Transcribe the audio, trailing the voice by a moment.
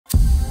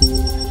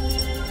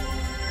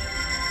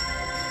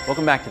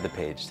Welcome back to the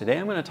page. Today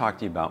I'm going to talk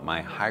to you about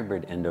my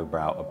hybrid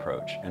EndoBrow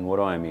approach. And what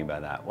do I mean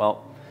by that?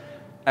 Well,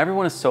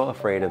 everyone is so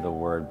afraid of the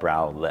word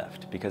brow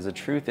lift because the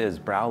truth is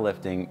brow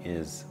lifting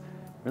is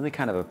really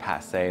kind of a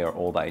passé or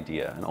old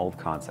idea, an old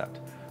concept.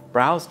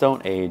 Brows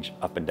don't age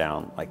up and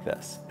down like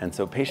this. And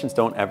so patients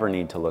don't ever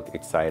need to look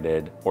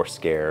excited or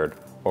scared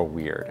or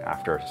weird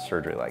after a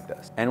surgery like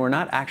this. And we're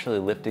not actually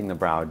lifting the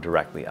brow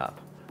directly up.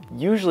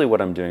 Usually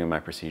what I'm doing in my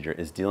procedure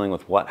is dealing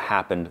with what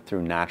happened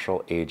through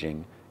natural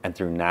aging and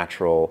through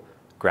natural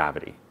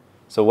gravity.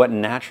 So what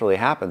naturally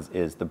happens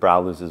is the brow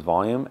loses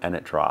volume and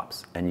it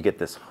drops, and you get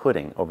this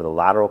hooding over the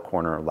lateral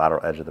corner or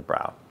lateral edge of the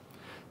brow.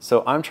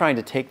 So I'm trying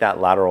to take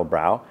that lateral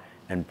brow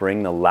and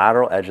bring the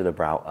lateral edge of the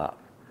brow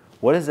up.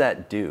 What does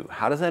that do?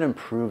 How does that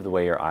improve the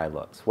way your eye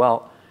looks?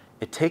 Well,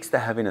 it takes the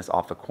heaviness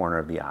off the corner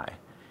of the eye.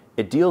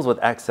 It deals with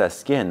excess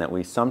skin that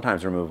we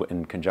sometimes remove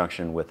in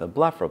conjunction with a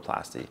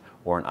blepharoplasty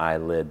or an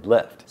eyelid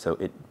lift. So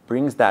it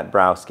brings that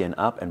brow skin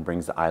up and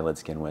brings the eyelid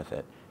skin with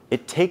it.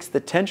 It takes the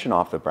tension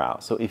off the brow.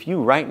 So if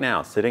you right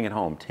now, sitting at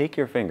home, take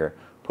your finger,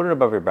 put it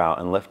above your brow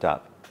and lift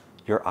up,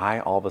 your eye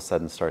all of a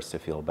sudden starts to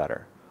feel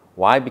better.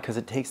 Why? Because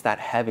it takes that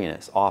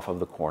heaviness off of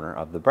the corner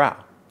of the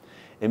brow.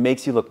 It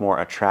makes you look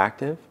more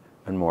attractive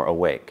and more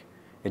awake.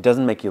 It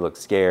doesn't make you look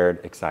scared,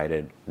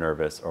 excited,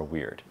 nervous, or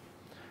weird.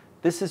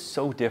 This is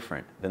so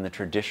different than the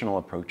traditional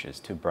approaches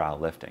to brow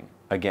lifting.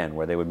 Again,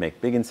 where they would make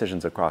big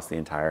incisions across the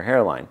entire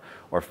hairline,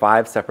 or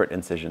 5 separate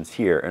incisions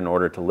here in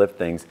order to lift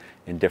things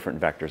in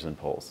different vectors and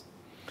pulls.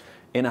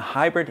 In a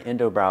hybrid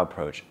EndoBrow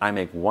approach, I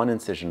make 1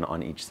 incision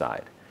on each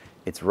side.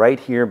 It's right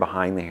here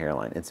behind the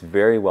hairline. It's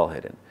very well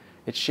hidden.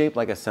 It's shaped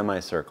like a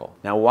semicircle.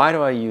 Now, why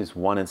do I use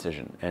 1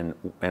 incision,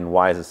 and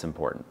why is this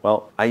important?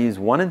 Well, I use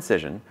 1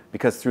 incision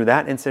because through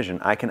that incision,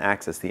 I can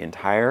access the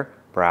entire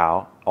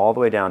brow all the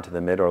way down to the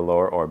mid or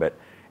lower orbit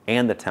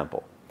and the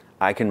temple.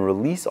 I can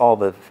release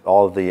all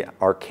of the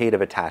arcade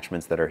of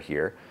attachments that are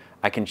here.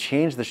 I can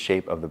change the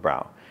shape of the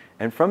brow.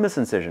 And from this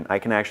incision, I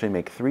can actually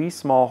make 3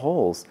 small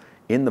holes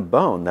in the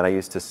bone that I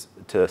use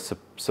to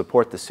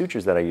support the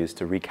sutures that I use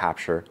to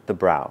recapture the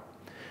brow.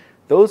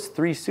 Those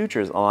 3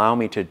 sutures allow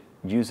me to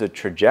use a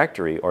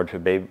trajectory, or to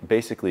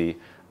basically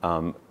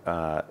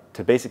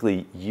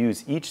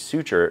use each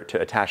suture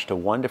to attach to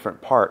 1 different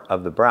part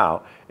of the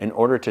brow in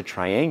order to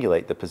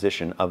triangulate the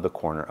position of the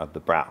corner of the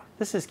brow.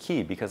 This is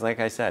key because, like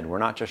I said, we're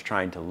not just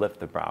trying to lift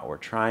the brow, we're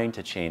trying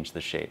to change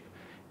the shape.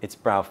 It's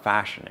brow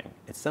fashioning.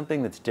 It's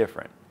something that's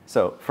different.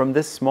 So from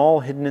this small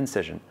hidden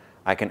incision,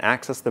 I can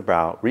access the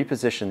brow,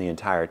 reposition the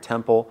entire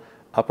temple,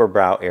 upper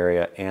brow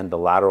area, and the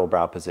lateral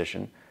brow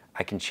position.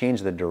 I can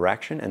change the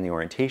direction and the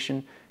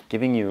orientation,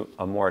 giving you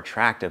a more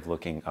attractive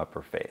looking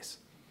upper face.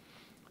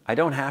 I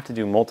don't have to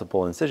do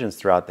multiple incisions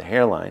throughout the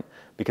hairline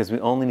because we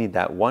only need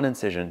that 1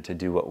 incision to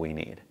do what we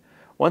need.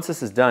 Once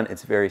this is done,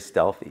 it's very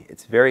stealthy,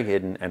 it's very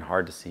hidden and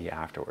hard to see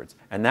afterwards,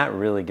 and that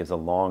really gives a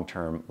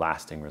long-term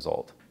lasting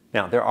result.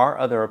 Now, there are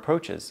other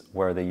approaches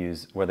where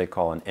they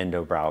call an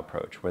EndoBrow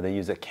approach, where they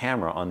use a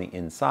camera on the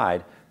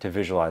inside to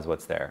visualize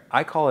what's there.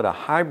 I call it a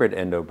hybrid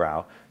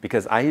EndoBrow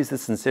because I use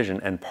this incision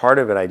and part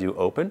of it I do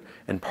open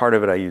and part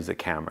of it I use a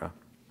camera.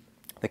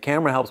 The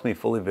camera helps me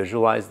fully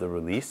visualize the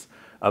release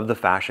of the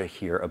fascia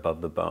here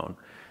above the bone.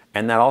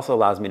 And that also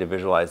allows me to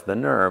visualize the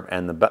nerve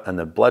and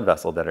the blood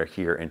vessel that are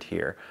here and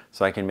here,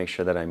 so I can make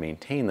sure that I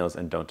maintain those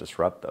and don't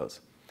disrupt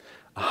those.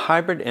 A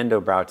hybrid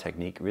EndoBrow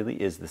technique really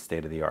is the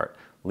state of the art.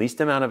 Least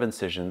amount of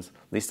incisions,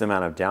 least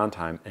amount of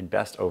downtime, and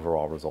best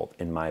overall result,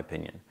 in my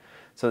opinion.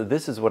 So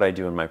this is what I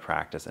do in my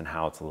practice and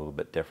how it's a little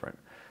bit different.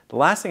 The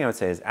last thing I would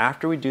say is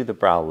after we do the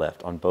brow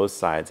lift on both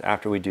sides,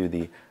 after we do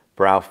the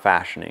brow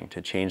fashioning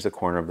to change the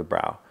corner of the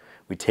brow,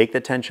 we take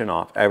the tension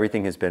off,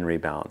 everything has been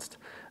rebalanced.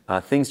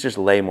 Things just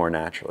lay more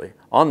naturally.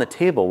 On the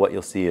table, what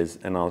you'll see is,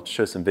 and I'll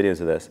show some videos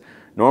of this,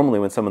 normally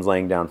when someone's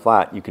laying down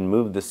flat, you can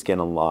move the skin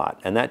a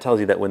lot, and that tells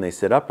you that when they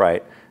sit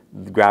upright,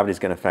 gravity is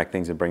going to affect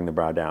things and bring the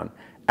brow down.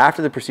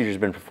 After the procedure has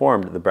been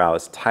performed, the brow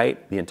is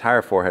tight, the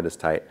entire forehead is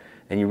tight,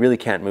 and you really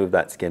can't move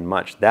that skin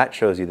much. That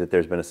shows you that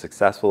there's been a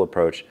successful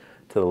approach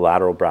to the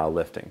lateral brow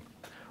lifting.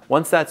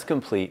 Once that's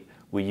complete,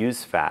 we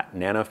use fat,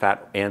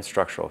 nanofat and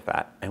structural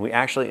fat, and we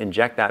actually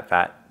inject that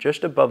fat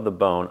just above the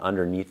bone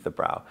underneath the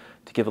brow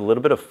to give a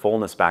little bit of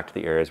fullness back to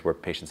the areas where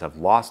patients have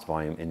lost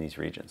volume in these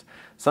regions.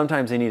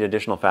 Sometimes they need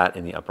additional fat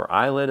in the upper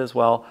eyelid as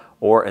well,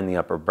 or in the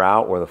upper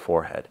brow or the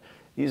forehead.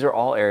 These are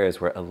all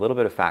areas where a little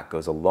bit of fat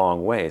goes a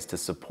long ways to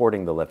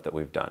supporting the lift that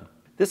we've done.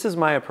 This is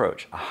my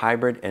approach, a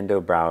hybrid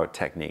EndoBrow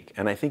technique,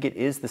 and I think it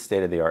is the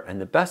state of the art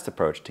and the best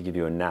approach to give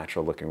you a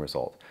natural looking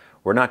result.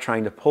 We're not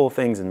trying to pull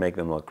things and make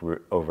them look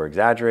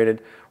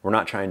over-exaggerated. We're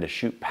not trying to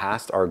shoot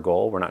past our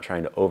goal. We're not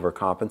trying to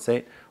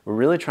overcompensate. We're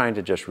really trying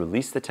to just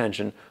release the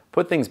tension,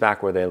 put things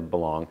back where they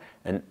belong,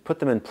 and put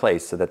them in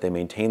place so that they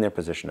maintain their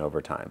position over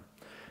time.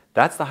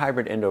 That's the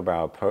hybrid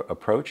EndoBrow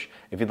approach.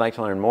 If you'd like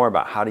to learn more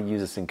about how to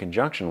use this in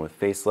conjunction with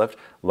facelift,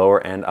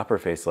 lower and upper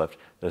facelift,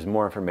 there's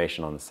more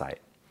information on the site.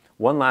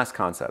 One last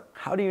concept.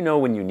 How do you know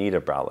when you need a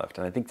brow lift?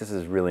 And I think this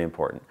is really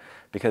important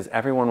because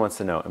everyone wants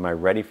to know, am I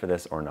ready for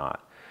this or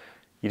not?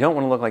 You don't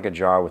want to look like a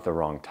jar with the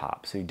wrong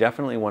top. So you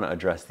definitely want to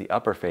address the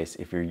upper face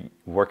if you're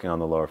working on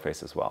the lower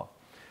face as well.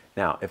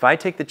 Now, if I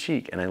take the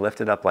cheek and I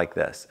lift it up like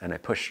this and I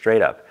push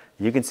straight up,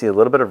 you can see a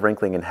little bit of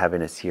wrinkling and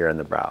heaviness here in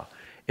the brow.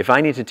 If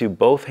I need to do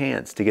both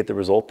hands to get the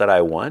result that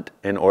I want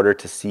in order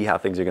to see how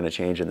things are going to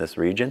change in this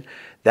region,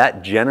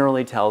 that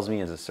generally tells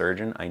me as a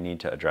surgeon I need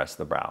to address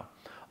the brow.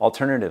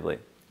 Alternatively,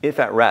 if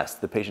at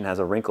rest the patient has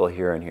a wrinkle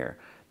here and here,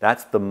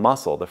 that's the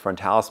muscle, the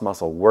frontalis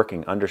muscle,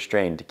 working under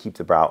strain to keep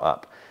the brow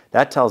up.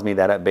 That tells me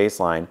that at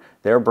baseline,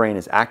 their brain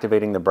is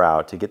activating the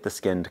brow to get the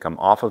skin to come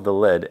off of the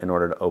lid in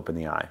order to open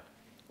the eye.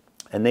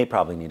 And they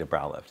probably need a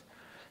brow lift.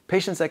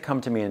 Patients that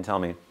come to me and tell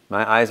me,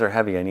 my eyes are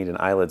heavy, I need an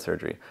eyelid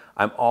surgery,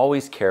 I'm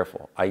always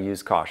careful. I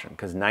use caution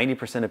because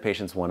 90% of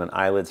patients want an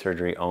eyelid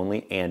surgery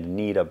only and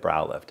need a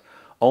brow lift.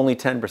 Only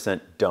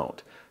 10%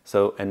 don't.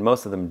 And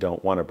most of them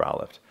don't want a brow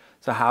lift.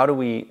 So how do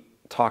we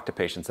talk to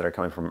patients that are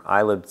coming from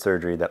eyelid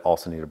surgery that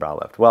also need a brow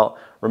lift? Well,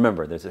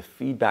 remember, there's a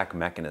feedback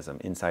mechanism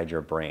inside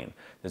your brain.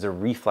 There's a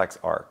reflex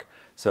arc.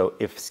 So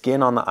if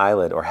skin on the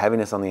eyelid or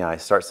heaviness on the eye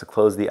starts to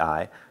close the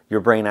eye,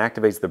 your brain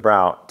activates the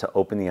brow to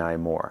open the eye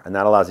more. And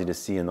that allows you to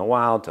see in the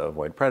wild, to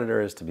avoid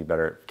predators, to be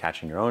better at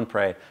catching your own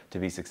prey, to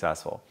be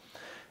successful.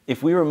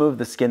 If we remove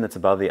the skin that's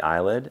above the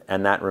eyelid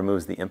and that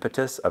removes the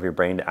impetus of your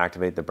brain to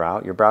activate the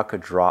brow, your brow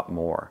could drop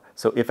more.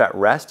 So if at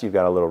rest you've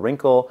got a little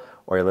wrinkle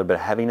or a little bit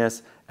of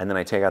heaviness and then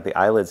I take out the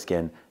eyelid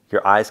skin,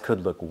 your eyes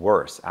could look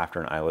worse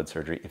after an eyelid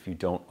surgery if you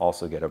don't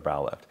also get a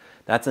brow lift.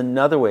 That's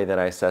another way that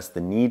I assess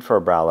the need for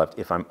a brow lift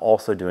if I'm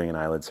also doing an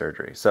eyelid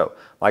surgery. So,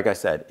 like I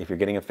said, if you're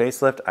getting a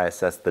facelift, I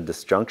assess the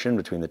disjunction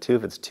between the two.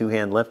 If it's a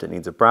two-hand lift, it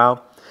needs a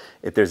brow.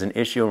 If there's an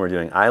issue and we're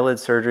doing eyelid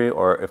surgery,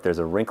 or if there's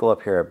a wrinkle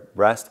up here at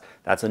rest,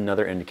 that's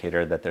another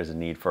indicator that there's a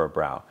need for a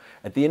brow.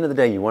 At the end of the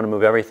day, you want to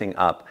move everything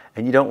up,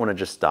 and you don't want to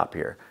just stop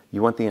here.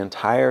 You want the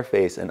entire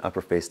face and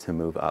upper face to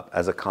move up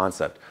as a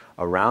concept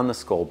around the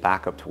skull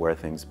back up to where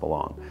things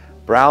belong.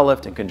 Brow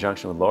lift in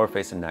conjunction with lower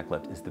face and neck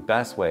lift is the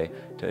best way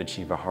to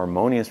achieve a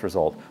harmonious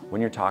result when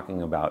you're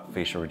talking about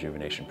facial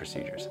rejuvenation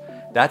procedures.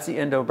 That's the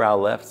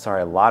EndoBrow Lift.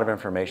 Sorry, a lot of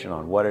information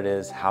on what it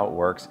is, how it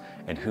works,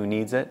 and who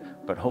needs it,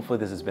 but hopefully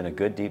this has been a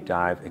good deep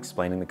dive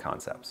explaining the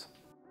concepts.